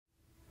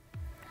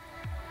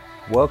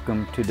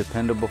Welcome to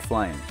Dependable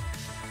Flame,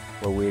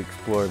 where we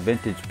explore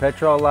vintage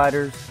petrol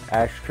lighters,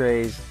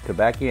 ashtrays,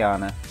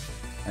 tobacconiana,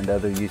 and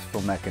other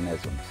useful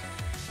mechanisms.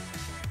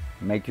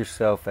 Make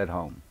yourself at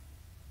home.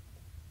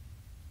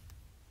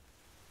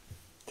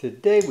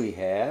 Today we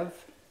have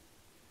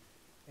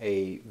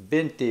a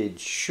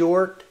vintage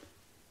short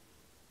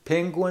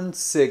Penguin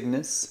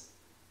Cygnus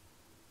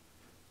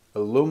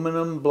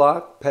aluminum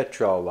block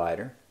petrol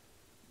lighter.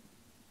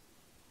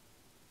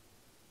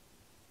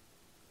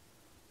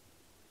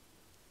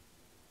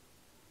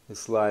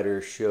 This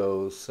lighter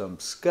shows some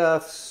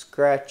scuffs,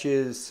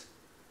 scratches,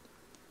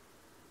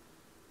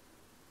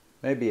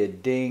 maybe a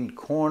dinged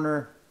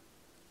corner.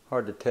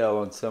 Hard to tell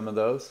on some of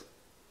those.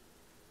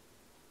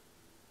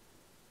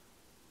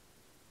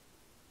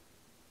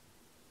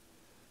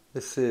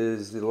 This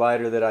is the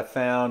lighter that I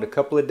found a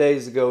couple of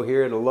days ago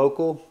here at a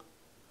local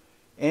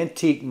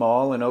antique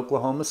mall in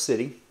Oklahoma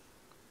City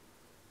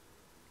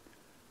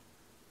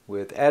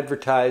with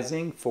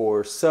advertising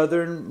for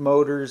Southern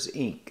Motors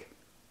Inc.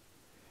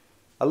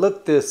 I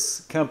looked this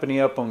company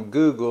up on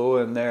Google,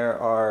 and there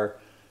are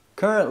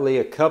currently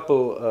a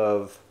couple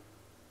of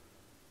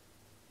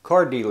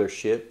car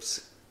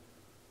dealerships,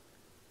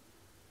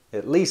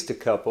 at least a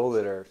couple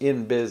that are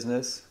in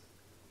business,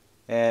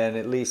 and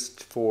at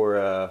least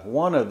for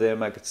one of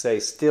them I could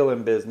say still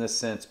in business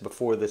since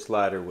before this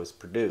lighter was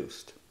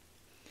produced.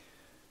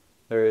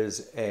 There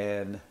is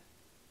an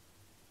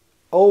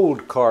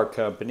old car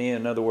company,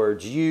 in other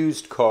words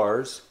used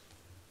cars,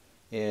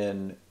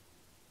 in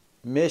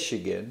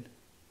Michigan.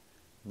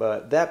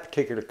 But that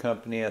particular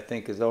company, I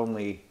think, has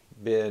only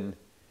been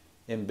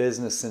in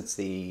business since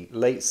the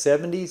late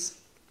 70s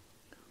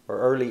or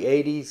early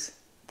 80s.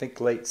 I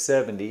think late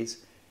 70s.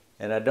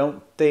 And I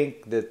don't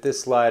think that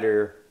this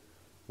lighter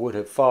would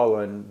have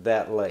fallen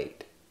that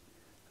late.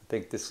 I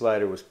think this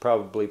lighter was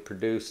probably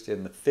produced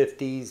in the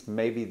 50s,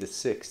 maybe the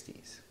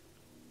 60s.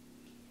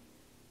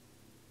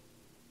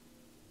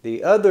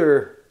 The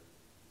other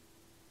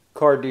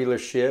car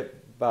dealership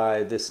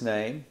by this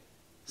name,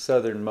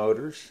 Southern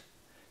Motors,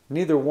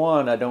 neither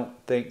one, I don't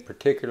think,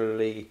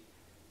 particularly,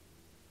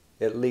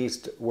 at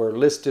least, were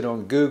listed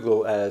on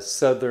Google as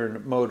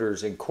Southern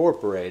Motors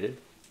Incorporated.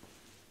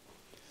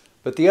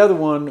 But the other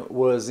one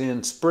was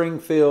in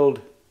Springfield,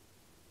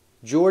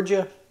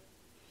 Georgia,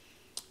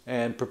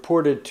 and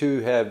purported to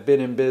have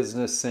been in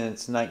business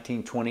since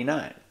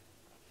 1929.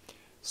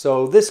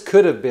 So this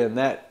could have been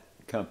that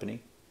company,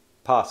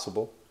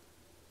 possible,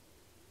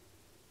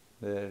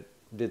 that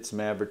did some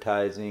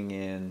advertising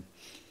in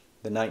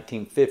the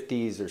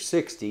 1950s or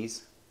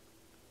 60s,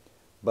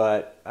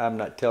 but I'm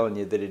not telling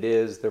you that it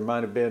is. There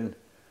might have been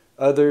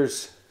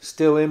others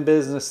still in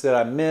business that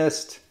I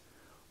missed,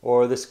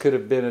 or this could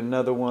have been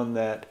another one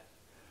that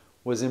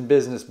was in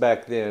business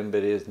back then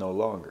but is no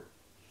longer.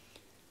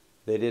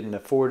 They didn't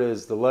afford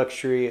us the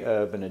luxury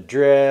of an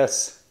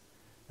address,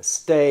 a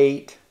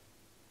state,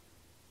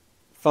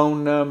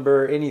 phone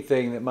number,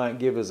 anything that might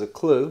give us a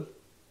clue.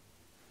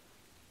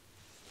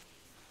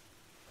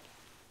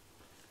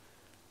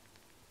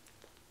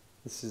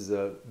 This is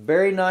a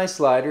very nice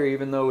lighter,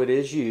 even though it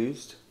is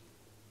used.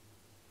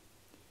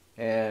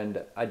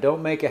 And I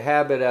don't make a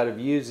habit out of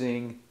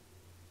using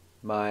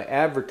my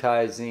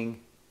advertising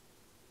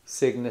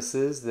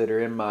Cygnuses that are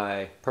in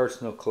my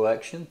personal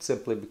collection,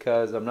 simply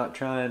because I'm not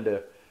trying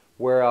to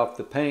wear off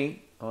the paint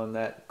on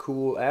that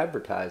cool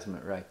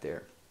advertisement right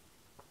there.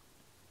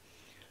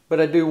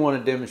 But I do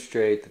want to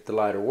demonstrate that the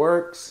lighter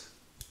works,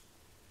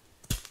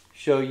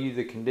 show you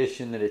the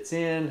condition that it's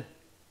in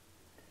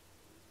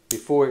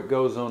before it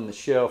goes on the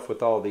shelf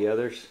with all the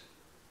others.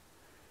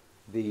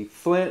 The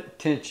flint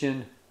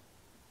tension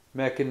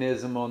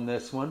mechanism on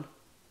this one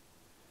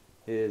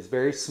is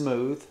very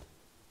smooth,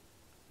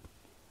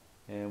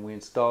 and we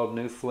installed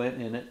new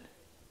flint in it.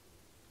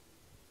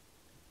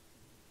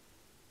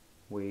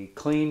 We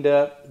cleaned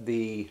up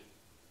the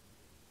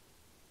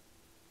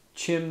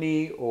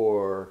chimney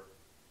or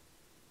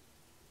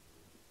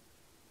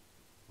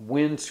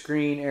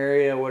windscreen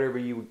area, whatever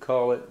you would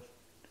call it.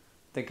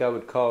 I think I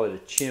would call it a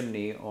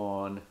chimney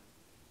on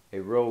a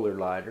roller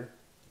lighter.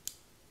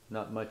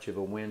 Not much of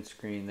a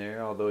windscreen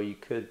there, although you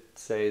could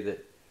say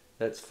that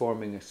that's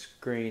forming a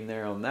screen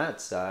there on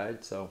that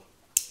side. So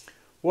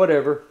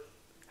whatever,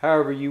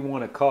 however you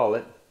want to call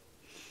it.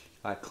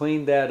 I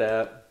cleaned that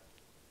up.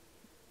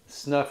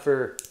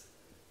 Snuffer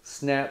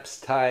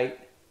snaps tight.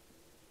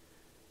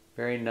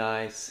 Very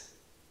nice.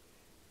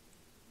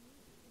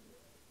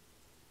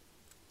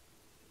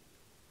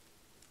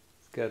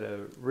 It's got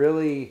a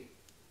really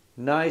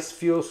nice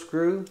fuel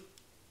screw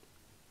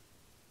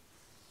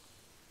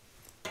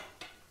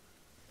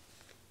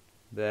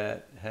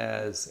that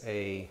has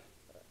a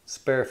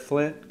spare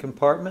flint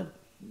compartment,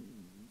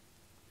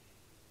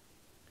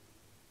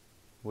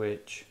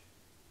 which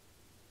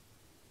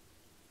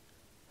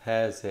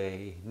has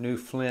a new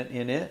flint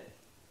in it.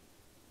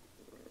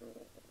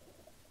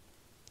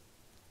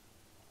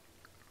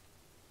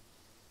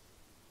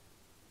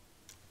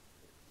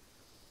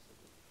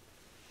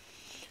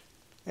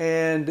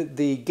 And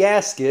the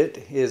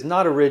gasket is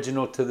not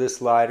original to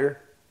this lighter.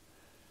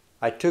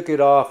 I took it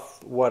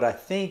off what I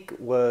think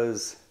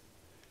was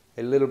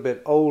a little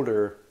bit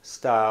older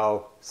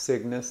style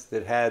Cygnus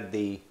that had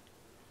the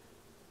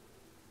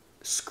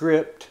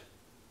script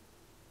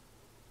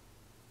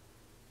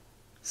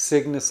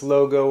Cygnus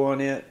logo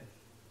on it.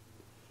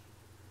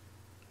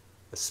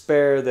 A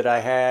spare that I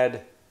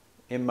had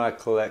in my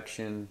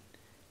collection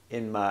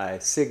in my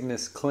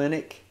Cygnus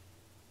clinic,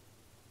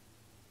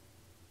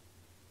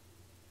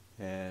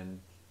 and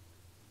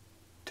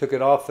took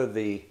it off of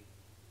the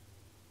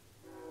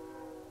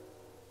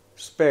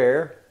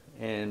spare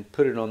and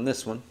put it on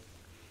this one.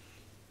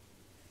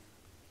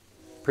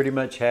 Pretty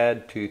much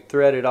had to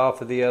thread it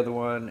off of the other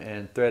one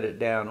and thread it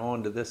down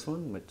onto this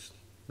one, which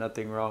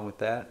nothing wrong with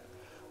that.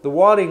 The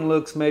wadding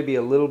looks maybe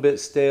a little bit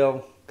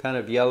stale, kind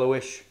of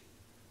yellowish,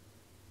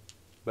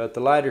 but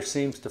the lighter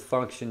seems to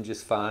function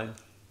just fine.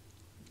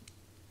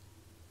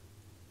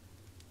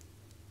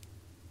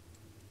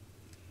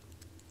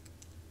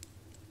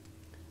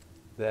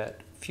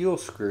 That fuel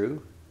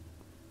screw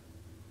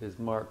is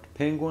marked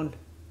Penguin,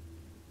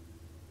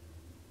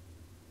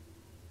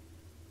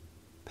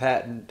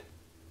 patent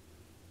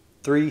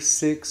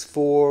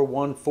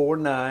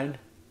 364149,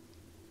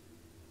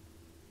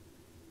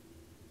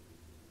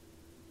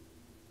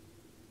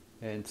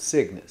 and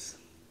Cygnus.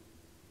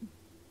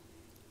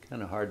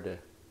 Kind of hard to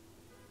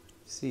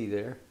see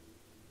there.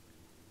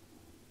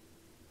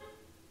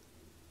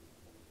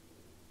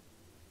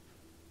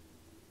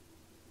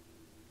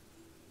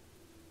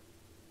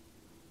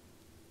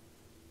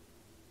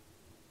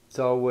 It's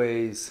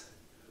always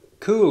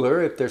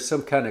cooler if there's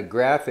some kind of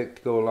graphic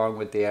to go along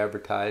with the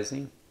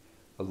advertising,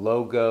 a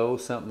logo,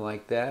 something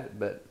like that.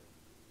 But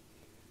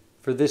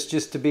for this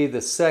just to be the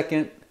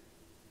second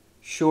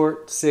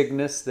short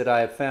Cygnus that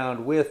I have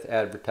found with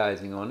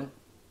advertising on it,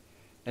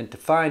 and to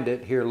find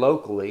it here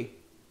locally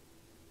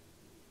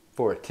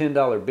for a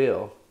 $10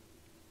 bill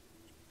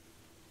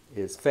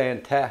is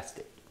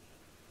fantastic.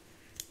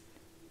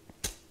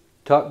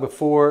 Talked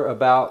before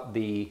about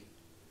the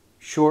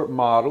short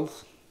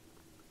models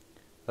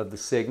of the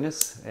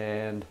Cygnus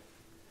and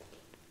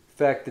the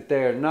fact that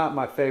they are not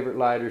my favorite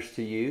lighters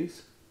to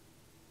use.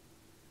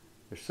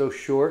 They're so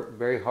short,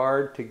 very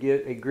hard to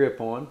get a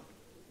grip on,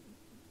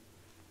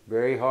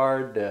 very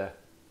hard to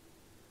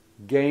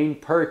gain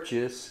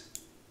purchase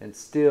and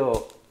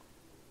still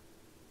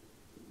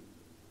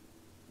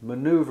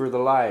maneuver the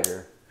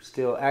lighter,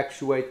 still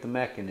actuate the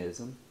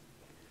mechanism.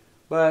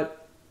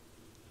 But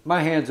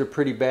my hands are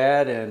pretty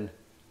bad and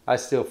I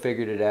still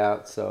figured it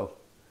out, so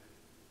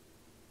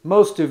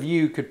most of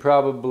you could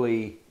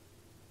probably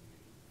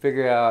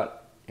figure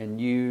out and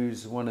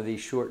use one of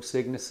these short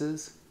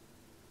Cygnuses,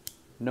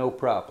 no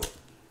problem.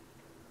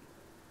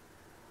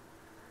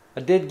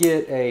 I did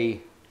get a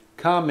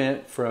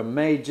comment from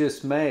May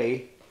Just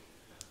May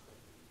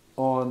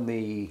on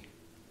the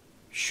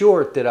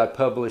short that I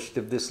published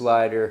of this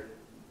lighter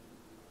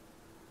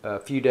a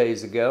few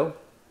days ago,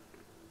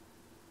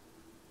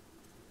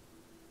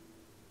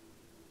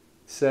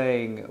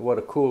 saying what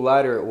a cool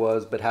lighter it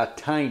was, but how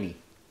tiny.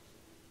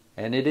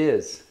 And it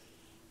is.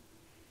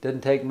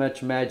 Doesn't take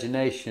much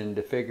imagination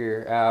to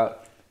figure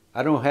out.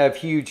 I don't have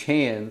huge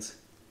hands,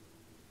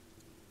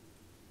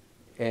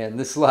 and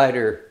this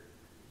lighter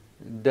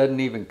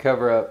doesn't even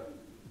cover up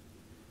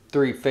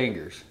 3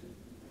 fingers.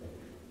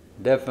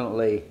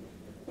 Definitely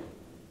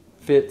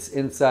fits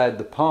inside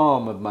the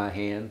palm of my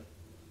hand.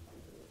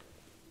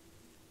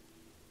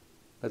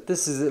 But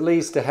this is at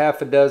least a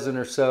half a dozen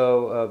or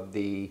so of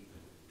the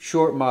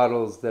short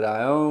models that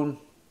I own.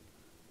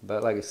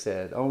 But like I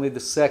said, only the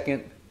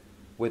second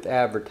with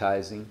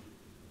advertising,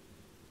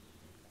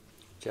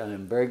 which I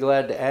am very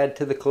glad to add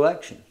to the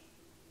collection.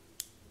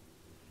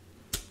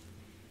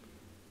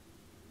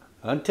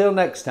 Until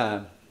next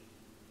time.